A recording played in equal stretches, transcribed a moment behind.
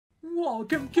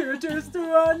Welcome, kids, to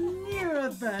a new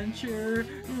adventure.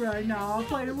 Right now, I'm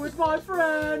playing with my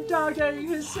friend Dogday.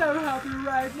 He's so happy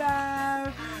right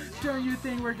now. Don't you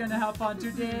think we're gonna have fun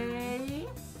today?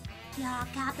 Yeah,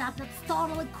 CATNAP, that's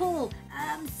totally cool.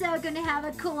 I'm so gonna have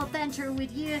a cool adventure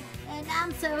with you, and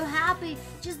I'm so happy.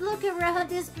 Just look around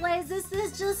this place. This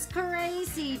is just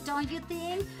crazy, don't you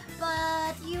think?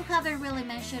 But you haven't really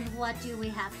mentioned what do we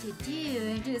have to do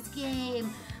in this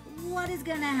game. What is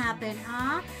gonna happen,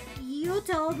 huh? You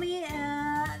told me,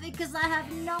 because I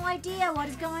have no idea what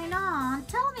is going on.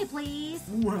 Tell me, please.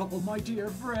 Well, my dear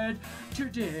friend,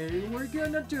 today we're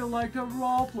gonna do like a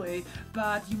role play,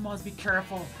 but you must be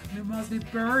careful. You must be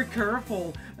very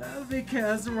careful,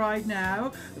 because right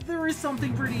now there is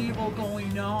something pretty evil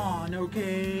going on,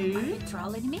 okay? Are you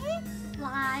trolling me?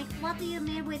 Like, what do you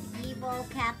mean with evil,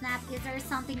 CATNAP? Is there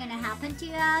something gonna happen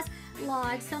to us?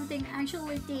 Like, something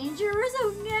actually dangerous?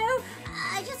 Oh no!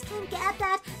 I just can't get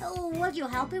that. Would you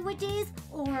help me with this?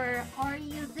 Or are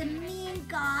you the mean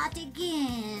god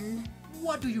again?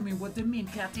 What do you mean with the mean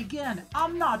cat again?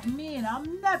 I'm not mean,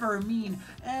 I'm never mean.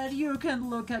 And you can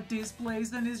look at this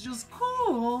place and it's just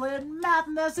cool and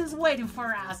madness is waiting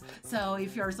for us. So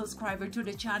if you're a subscriber to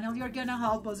the channel, you're gonna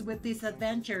help us with this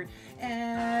adventure.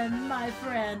 And my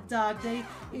friend Dogday,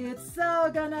 it's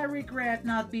so gonna regret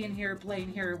not being here playing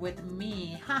here with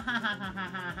me.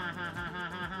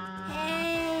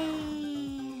 Hey!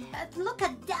 Look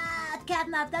at that,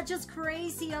 CATNAP, that's just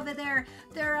crazy over there.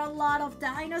 There are a lot of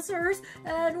dinosaurs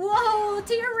and whoa,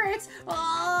 T-Rex!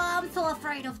 Oh, I'm so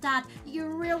afraid of that. You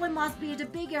really must be the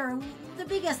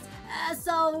biggest.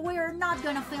 So we're not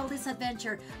gonna fail this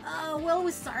adventure. Will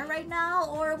we start right now,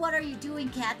 or what are you doing,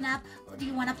 CATNAP? Do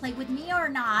you want to play with me or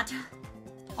not?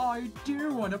 I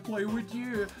do want to play with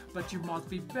you, but you must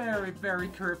be very, very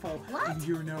careful. What? And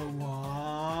you know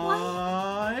why?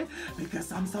 Why?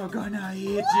 Because I'm so gonna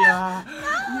eat ya. No.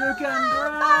 You can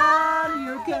run,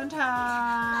 you can't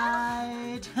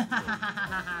hide.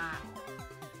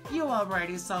 You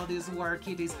already saw this work,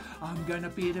 kiddies. I'm gonna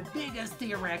be the biggest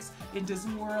T-Rex in this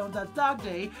world. That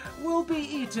Dogday will be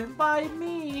eaten by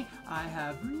me. I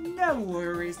have no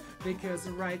worries, because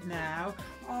right now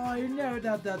I know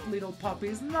that that little puppy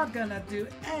is not gonna do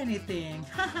anything.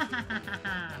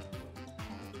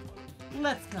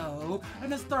 Let's go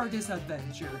and start this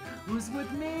adventure. Who's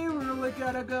with me? We're really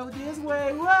gotta go this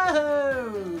way.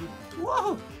 Whoa!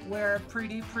 Whoa! We're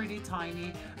pretty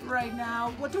tiny right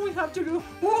now. What do we have to do?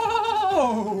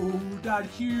 Whoa! That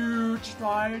huge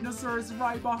dinosaur is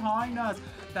right behind us.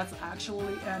 That's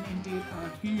actually and indeed a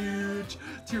huge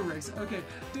T-Rex. Okay,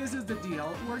 this is the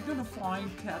deal. We're gonna find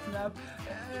CATNAP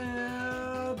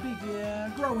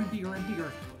growing bigger and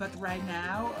bigger. But right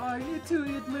now, I need to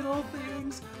eat little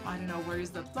things. I don't know where is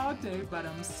the Dogday, but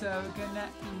I'm so gonna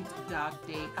eat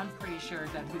Dogday. I'm pretty sure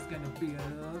that he's gonna be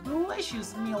a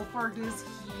delicious meal for this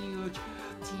huge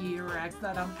T-Rex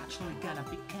that I'm actually gonna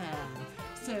become.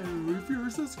 So if you're a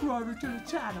subscriber to the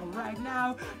channel right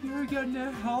now, you're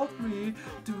gonna help me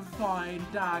to find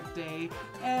Dogday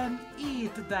and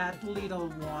eat that little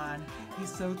one.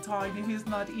 He's so tiny, he's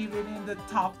not even in the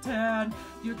top 10.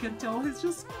 You can tell he's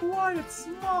just quite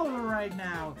smaller right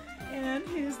now. And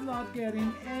he's not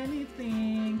getting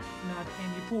anything, not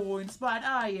any points, but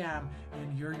I am.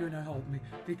 And you're gonna help me,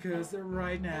 because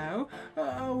right now,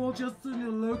 I will just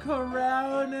look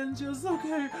around and just,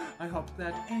 okay, I hope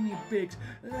that any big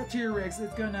T-Rex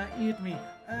is gonna eat me.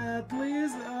 At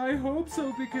least, I hope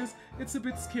so, because it's a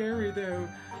bit scary though.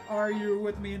 Are you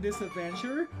with me in this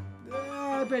adventure?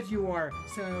 I bet you are.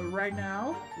 So right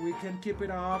now, we can keep it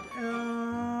up and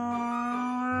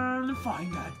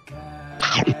find that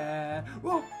cat.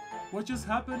 Whoa, what just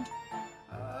happened?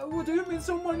 What do you mean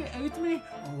someone ate me?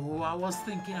 Oh, I was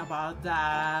thinking about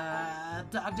that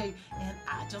Dogday and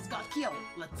I just got killed.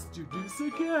 Let's do this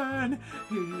again.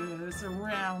 He is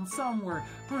around somewhere.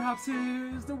 Perhaps he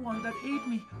is the one that ate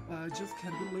me. I just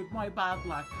can't believe my bad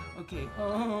luck. Okay,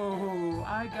 oh,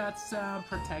 I got some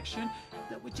protection,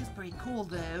 which is pretty cool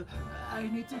though. I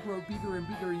need to grow bigger and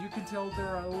bigger. You can tell there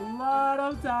are a lot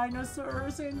of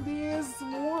dinosaurs in this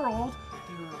world.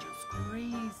 They're just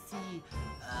crazy.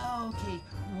 Okay,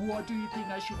 what do you think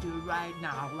I should do right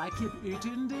now? Like keep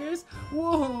eating this?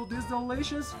 Whoa, this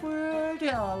delicious food!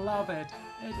 Yeah, I love it.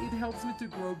 And it helps me to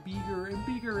grow bigger and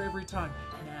bigger every time.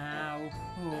 Now,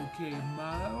 okay,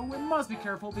 we must be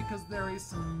careful because there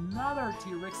is another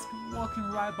T-Rex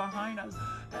walking right behind us.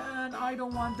 And I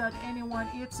don't want that anyone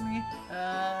eats me.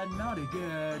 Not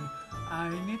again. I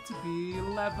need to be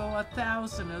level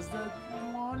 1000 as the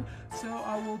one, so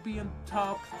I will be on top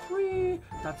top 3.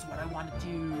 That's what I want to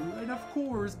do. And of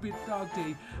course, beat Dog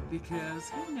Day, because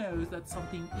he knows that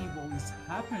something evil is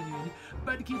happening,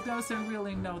 but he doesn't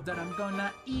really know that I'm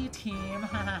gonna eat him.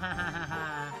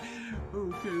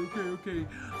 Okay.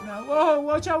 Now, oh,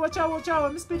 watch out.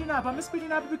 I'm speeding up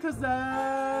because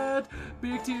that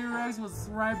big T-Rex was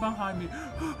right behind me.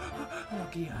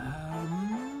 Okay,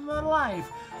 I'm alive,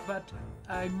 but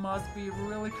I must be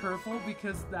really careful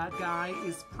because that guy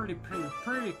is pretty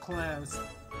close.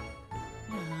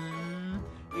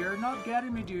 You're not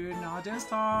getting me, dude, not this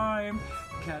time.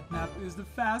 Catnap is the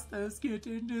fastest kid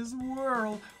in this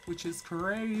world, which is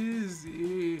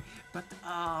crazy. But,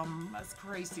 as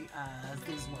crazy as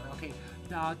this world. Okay,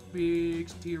 that big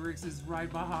T-Rex is right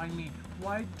behind me.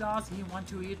 Why does he want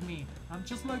to eat me? I'm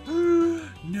just like,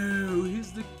 no,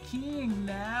 he's the king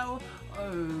now.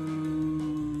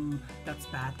 Oh, that's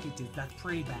bad, kitty. That's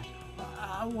pretty bad.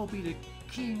 I will be the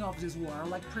king of this world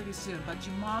like pretty soon, but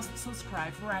you must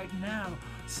subscribe right now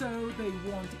so they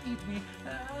won't eat me,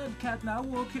 and Catnap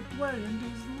will keep playing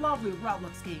this lovely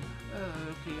Roblox game.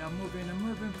 Okay, I'm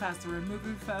moving faster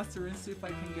and see if I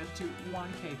can get to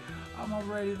 1K. I'm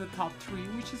already in the top 3,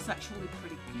 which is actually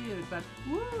pretty good, but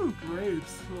woo,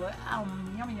 grapes.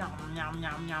 Yum.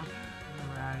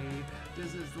 Right,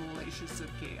 this is delicious.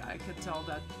 Okay, I can tell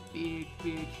that big,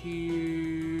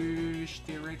 huge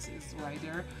T-Rex is right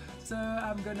there. So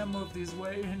I'm gonna move this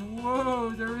way, and whoa,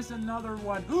 there is another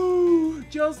one.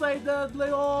 Just like that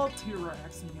little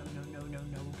T-Rex. No.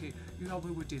 Okay, you help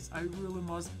me with this. I really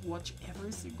must watch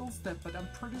every single step, but I'm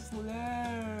pretty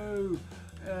slow.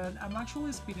 And I'm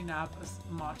actually speeding up as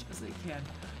much as I can.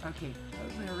 Okay,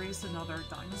 there is another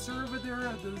dinosaur over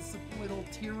there. This little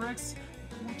T-Rex,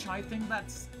 which I think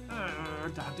that's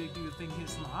Dog Day. Do you think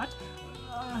he's not?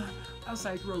 As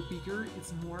I grow bigger,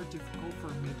 it's more difficult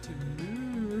for me to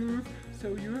move. So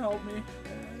you help me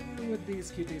with these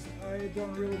kitties. I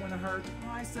don't really want to hurt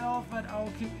myself, but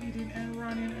I'll keep eating and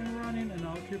running, and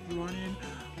I'll keep running.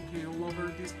 Okay, all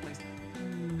over this place.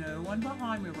 No one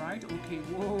behind me, right? Okay,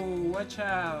 whoa, watch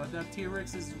out. That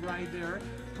T-Rex is right there.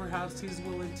 Perhaps he's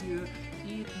willing to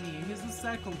eat me. He's the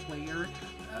second player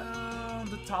on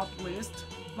the top list,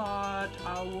 but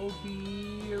I will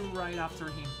be right after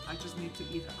him. I just need to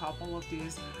eat a couple of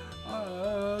these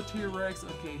T-Rex.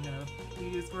 Okay, no,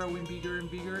 he is growing bigger and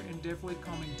definitely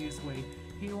coming this way.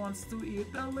 He wants to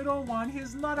eat the little one.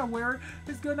 He's not aware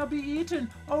he's gonna be eaten.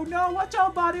 Oh no, watch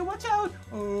out, buddy, watch out.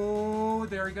 Oh,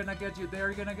 they're gonna get you.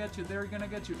 No.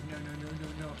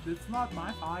 It's not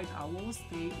my fight. I will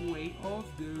stay away of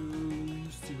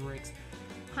those T-Rex.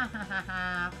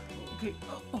 Okay,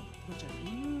 oh, watch out.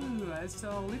 Ooh, I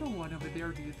saw a little one over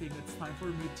there. Do you think it's time for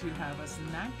me to have a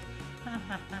snack?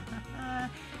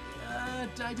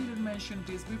 I didn't mention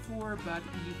this before, but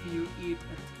if you eat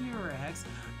a T-Rex,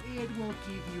 it will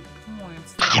give you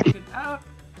points that you can...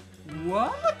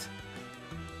 what?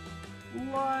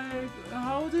 Like,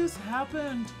 how this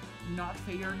happened? Not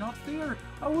fair.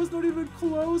 I was not even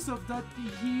close of that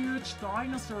huge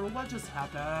dinosaur. What just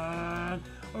happened?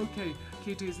 Okay,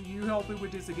 kitties, you help me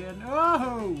with this again.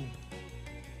 Oh!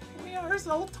 We are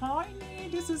so tiny.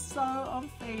 This is so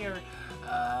unfair.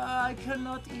 I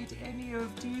cannot eat any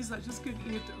of these. I just can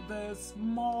eat the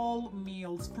small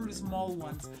meals, pretty small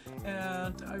ones.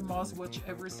 And I must watch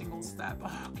every single step.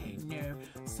 Okay, no.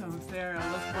 So unfair.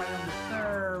 I left right on the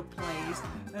 3rd place.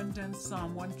 And then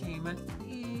someone came and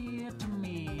ate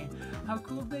me. How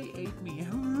could they eat me?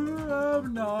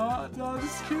 I'm not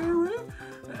scary.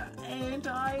 Ain't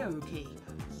I? Okay.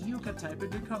 You can type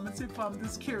in the comments if I'm the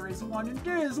scariest one in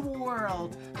this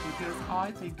world, because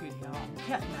I think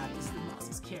Catnap is the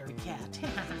most scary cat.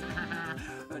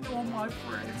 And all my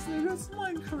friends, they are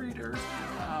slime creatures.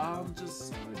 I'm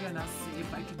just gonna see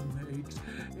if I can make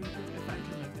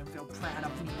them feel proud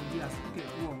of me. Yes. Okay.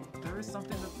 Whoa. There is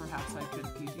something that perhaps I could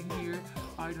eat in here.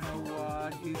 I don't know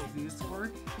what is this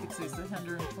for. It says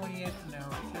 128. No, I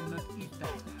cannot eat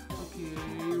that. Okay,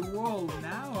 whoa,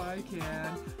 now I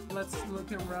can. Let's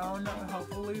look around.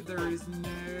 Hopefully there is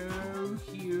no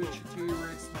huge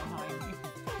T-Rex behind me.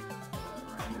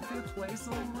 Alright, a good place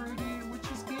already, which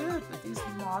is good, but it's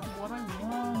not what I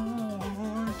want. I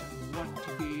want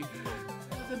to be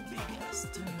the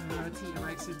biggest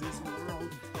T-Rex in this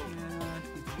world. And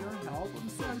with your help, I'm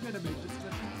so gonna make this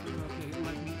good. Okay,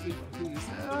 let me eat this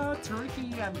turkey.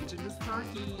 I'm eating this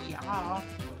turkey. Yeah.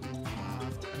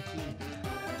 Love turkey.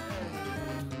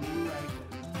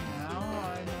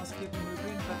 Keep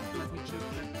moving, but let me check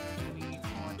that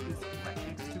anyone is right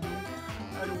next to me.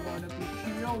 I don't want to be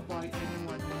killed by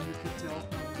anyone, and you can tell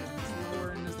I'm getting slower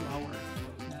and slower.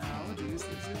 Now this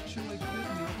is actually a good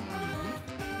meal for me.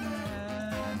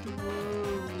 And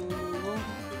whoa,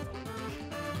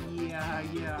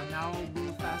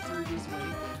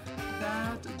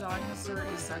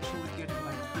 actually getting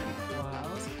like pretty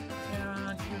close.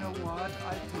 And you know what?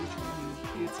 I totally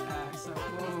it's so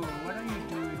whoa, what are you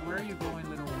doing? Where are you going,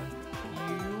 little one?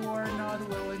 You are not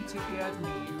willing to get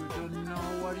me. You don't know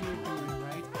what you're doing,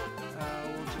 right?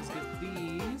 We'll just get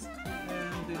these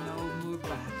and then I'll move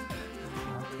back.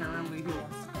 Apparently he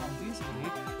wants to come this way,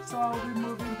 so I'll be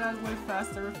moving that way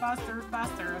faster, faster,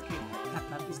 faster. Okay,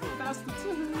 CATNAP is the fastest.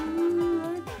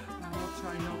 Right? I'll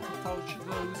try not to touch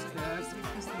those guys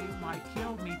because they might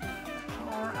kill me.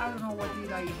 Or I don't know what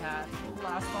did I had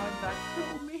last time that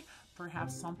killed me.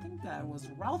 Perhaps something that was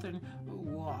rotten.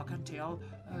 Oh, I can tell.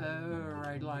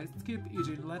 Right, let's keep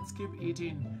eating. Let's keep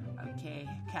eating. Okay,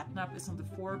 CATNAP is on the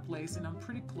 4th place, and I'm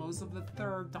pretty close of the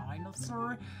 3rd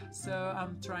dinosaur. So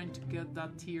I'm trying to get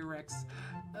that T-Rex.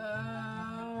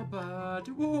 But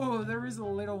whoa, there is a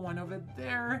little one over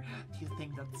there. Do you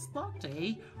think that's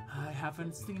Dogday? I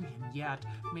haven't seen him yet.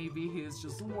 Maybe he's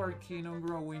just working on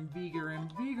growing bigger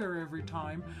and bigger every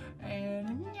time.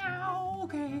 And meow,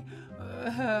 okay.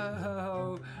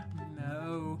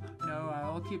 No,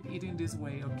 I'll keep eating this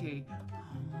way, okay.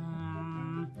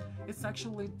 It's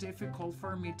actually difficult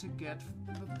for me to get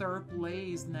the 3rd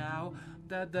place now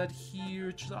that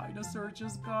huge dinosaur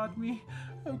just got me.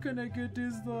 How can I get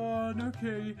this done?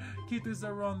 Okay, Kitties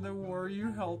around the world,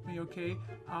 you help me, okay?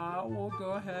 We'll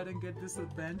go ahead and get this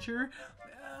adventure.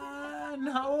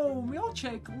 No,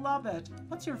 milkshake, love it.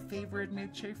 What's your favorite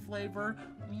milkshake flavor?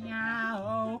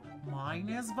 Meow. Mine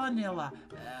is vanilla.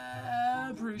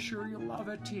 I'm pretty sure you love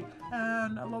it too.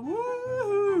 And I love.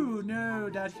 Woohoo! No,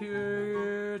 that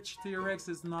huge T-Rex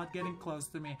is not getting close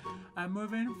to me. I'm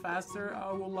moving faster.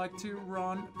 I would like to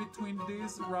run between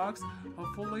these rocks.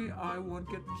 Hopefully, I won't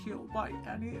get killed by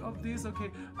any of these.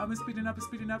 Okay, I'm speeding up,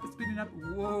 speeding up, speeding up.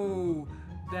 Whoa!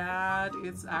 That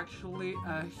is actually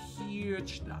a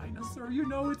huge dinosaur. You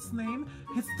know its name?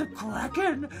 It's the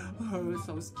Kraken! Oh, it's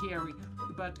so scary.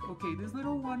 But okay, this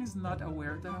little one is not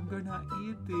aware that I'm gonna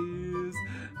eat this.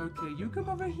 Okay, you come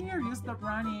over here. You stop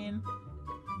running.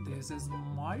 This is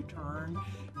my turn.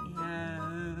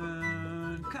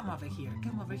 And come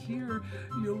over here,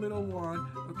 you little one.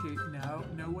 Okay, now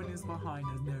no one is behind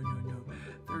us. No.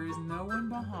 There is no one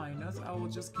behind us. I will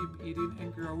just keep eating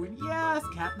and growing. Yes,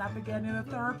 CATNAP again in the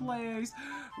 3rd place.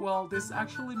 Well, this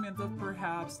actually means that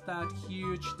perhaps that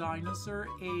huge dinosaur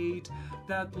ate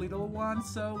that little one.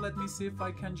 So let me see if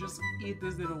I can just eat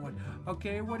this little one.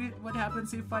 Okay, what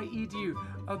happens if I eat you?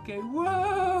 Okay,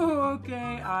 whoa,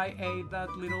 okay, I ate that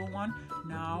little one.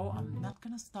 Now, I'm not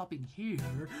gonna stop in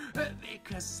here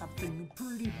because something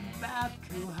pretty bad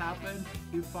could happen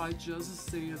if I just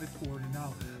stay in the corner.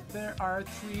 Now, there are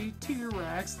 3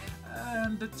 T-Rex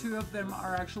and the 2 of them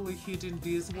are actually hitting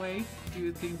this way. Do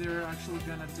you think they're actually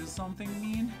gonna do something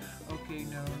mean? Okay,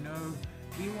 no.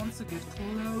 He wants to get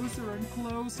closer and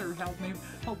closer. Help me,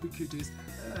 kitties.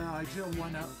 I don't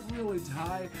wanna really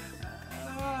die.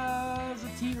 The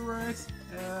T-Rex,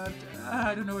 and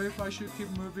I don't know if I should keep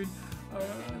moving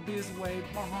this way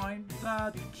behind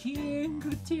that King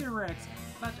T-Rex,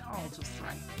 but I'll just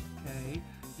try. Okay,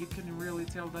 you can really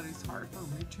tell that it's hard for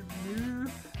me to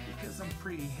move because I'm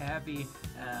pretty heavy.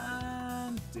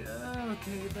 And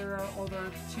okay, there are other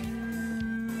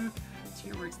 2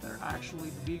 T-Rex that are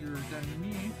actually bigger than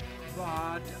me,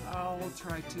 but I'll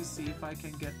try to see if I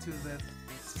can get to the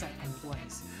 2nd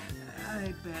place.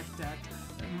 I bet that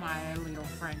my little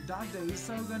friend Dogday is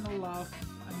so gonna love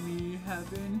me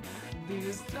having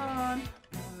this done,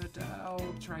 but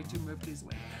I'll try to move this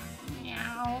way.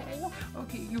 Meow.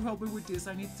 Okay, you help me with this.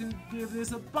 I need to give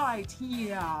this a bite.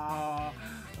 Yeah,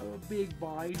 a big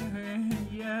bite.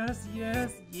 Yes.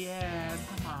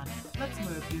 Come on, let's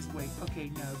move this way. Okay,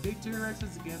 no, big T-Rex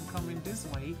is again coming this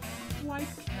way. Why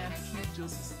can't he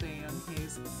just stay on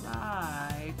his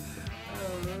side?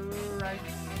 Alright,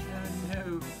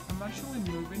 no, I'm actually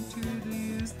moving to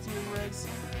this T-Rex.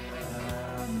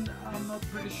 I'm not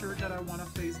pretty sure that I want to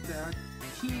face the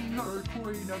king or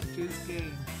queen of this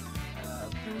game.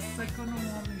 The 2nd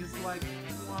one is like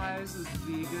twice as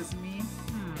big as me.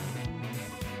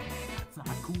 That's not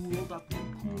cool, but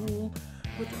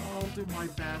I'll do my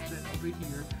best then over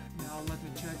here. Now let me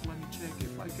check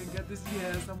if I can get this.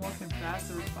 Yes, I'm walking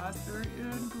faster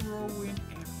and growing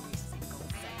every single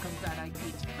second that I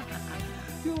eat.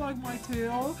 You like my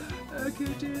tail,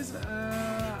 kitties?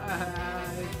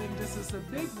 I think this is a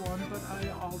big one, but I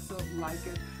also like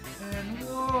it. And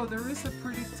whoa, there is a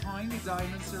pretty tiny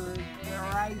dinosaur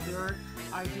right there.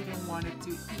 I didn't want it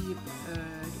to eat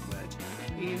it, but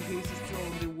if he's still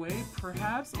on the way,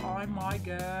 perhaps I might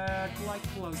get like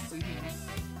close to him.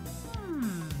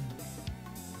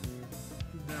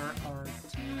 There are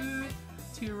 2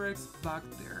 T-Rex back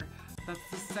there. That's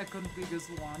the second biggest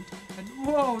one. And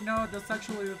whoa, no, that's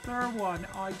actually the third one.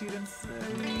 I didn't say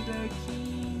the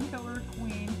king or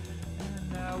queen.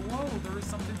 And whoa, there is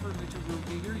something for me to go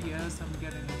bigger. Yes, I'm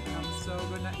getting it. I'm so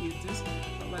gonna eat this.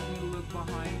 But let me look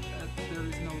behind. There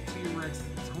is no T-Rex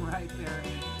right there.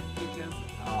 Because,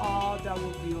 oh, that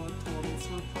would be a total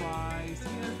surprise.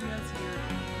 Yes, yes, here.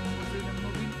 I'm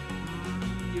moving.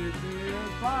 Yeah,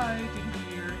 bye, in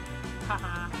here.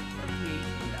 Haha, okay.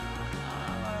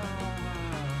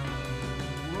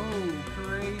 Whoa,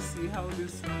 crazy how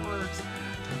this works.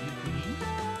 Do you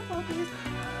think this?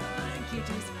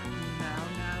 Kitties. Now.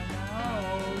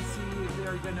 See if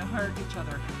they're gonna hurt each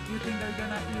other. Do you think they're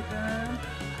gonna eat them?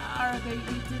 Are they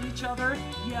eating each other?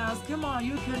 Yes, come on,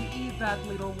 you can eat that,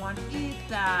 little one. Eat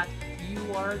that.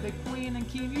 You are the queen and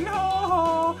king.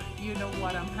 Yo! You know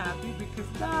what? I'm happy because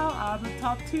now I'm the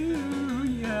top 2.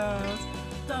 Yes.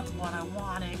 That's what I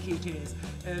wanted, kitties.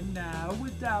 And now,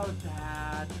 without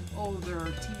that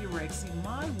other T-Rex in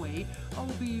my way, I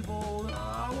will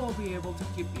be able to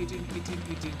keep eating.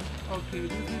 Okay,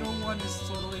 this little one is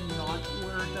totally not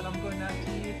worth that I'm gonna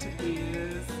eat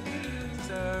this.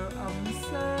 So, I'm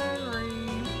sorry.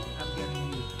 I'm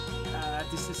getting you.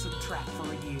 This is a trap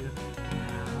for you.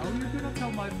 Now, you're gonna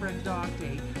tell my friend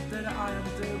Dogday that I am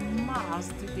the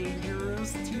most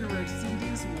dangerous T-Rex in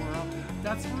this world.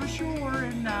 That's for sure.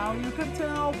 And now you can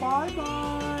tell.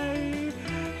 Bye-bye.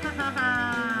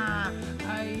 Ha.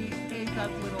 I ate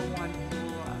that little one.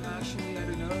 Well, actually, I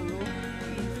don't know.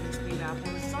 If speed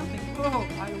apple or something. Oh,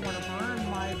 I don't want to burn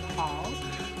my paws.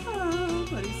 Oh,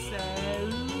 but it's so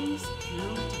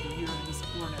scary to be here in this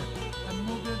corner. I'm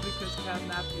moving because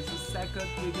CATNAP is the second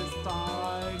biggest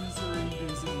dinosaur in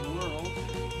this world.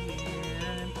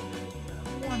 And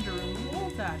I'm wondering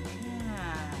what that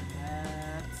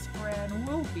cat's friend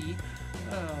will be.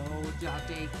 Oh,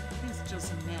 Dogday, he's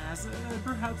just a mess.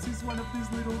 Perhaps he's one of these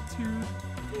little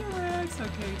T-Rex.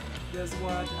 Okay, guess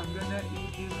what? I'm gonna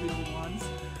eat these little ones.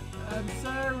 I'm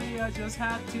sorry, I just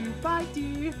had to bite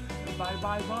you.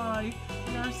 Bye.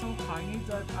 They are so tiny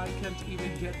that I can't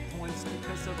even get points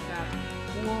because of that.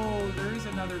 Whoa, there is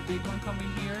another big one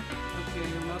coming here. Okay,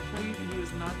 luckily he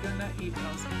is not gonna eat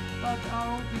us. But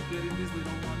I'll be getting this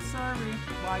little one. Sorry,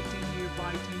 biting you.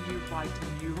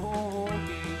 Oh,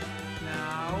 okay.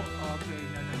 Now, okay,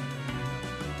 no.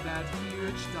 That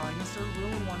huge dinosaur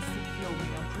really wants to kill me.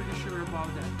 I'm pretty sure about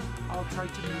that. I'll try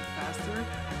to move faster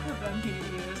than he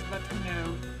is, but no.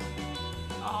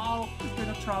 Oh, he's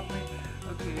gonna trap me.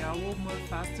 Okay, I will move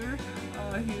faster.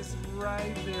 He's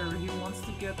right there. He wants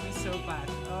to get me so bad.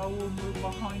 I will move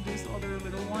behind this other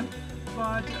little one,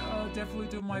 but I'll definitely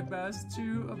do my best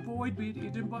to avoid being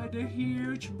eaten by the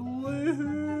huge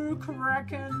blue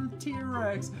Kraken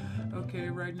T-Rex. Okay,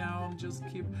 right now I'm just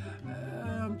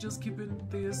keeping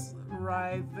this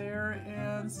right there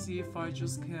and see if I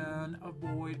just can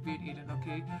avoid being eaten.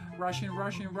 Okay, rushing.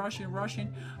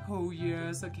 Oh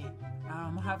yes, okay.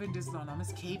 I'm having this done. I'm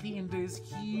escaping this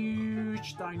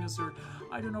huge dinosaur.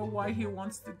 I don't know why he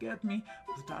wants to get me,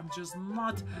 but I'm just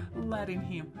not letting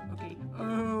him. Okay.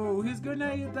 Oh, he's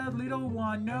gonna eat that little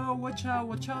one. No, watch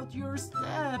out your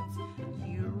steps.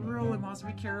 You really must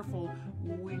be careful.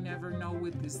 We never know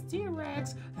with this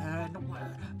T-Rex, and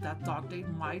well, that Dogday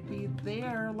might be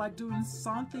there, like doing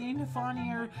something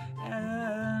funnier.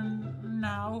 And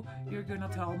now you're gonna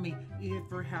tell me if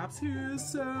perhaps he is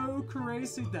so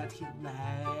crazy that he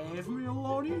left me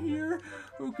alone in here.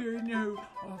 Okay, no,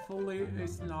 hopefully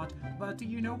it's not. But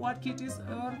you know what, kitties?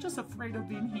 I'm just afraid of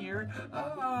being here.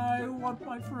 I want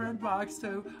my friend back,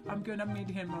 so I'm gonna meet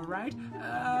him, alright?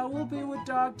 We'll be with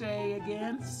Dogday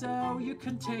again, so you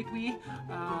can take me.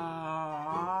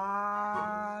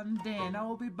 And then I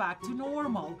will be back to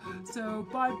normal. So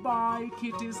bye-bye,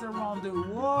 kitties around the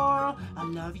world. I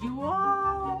love you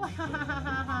all.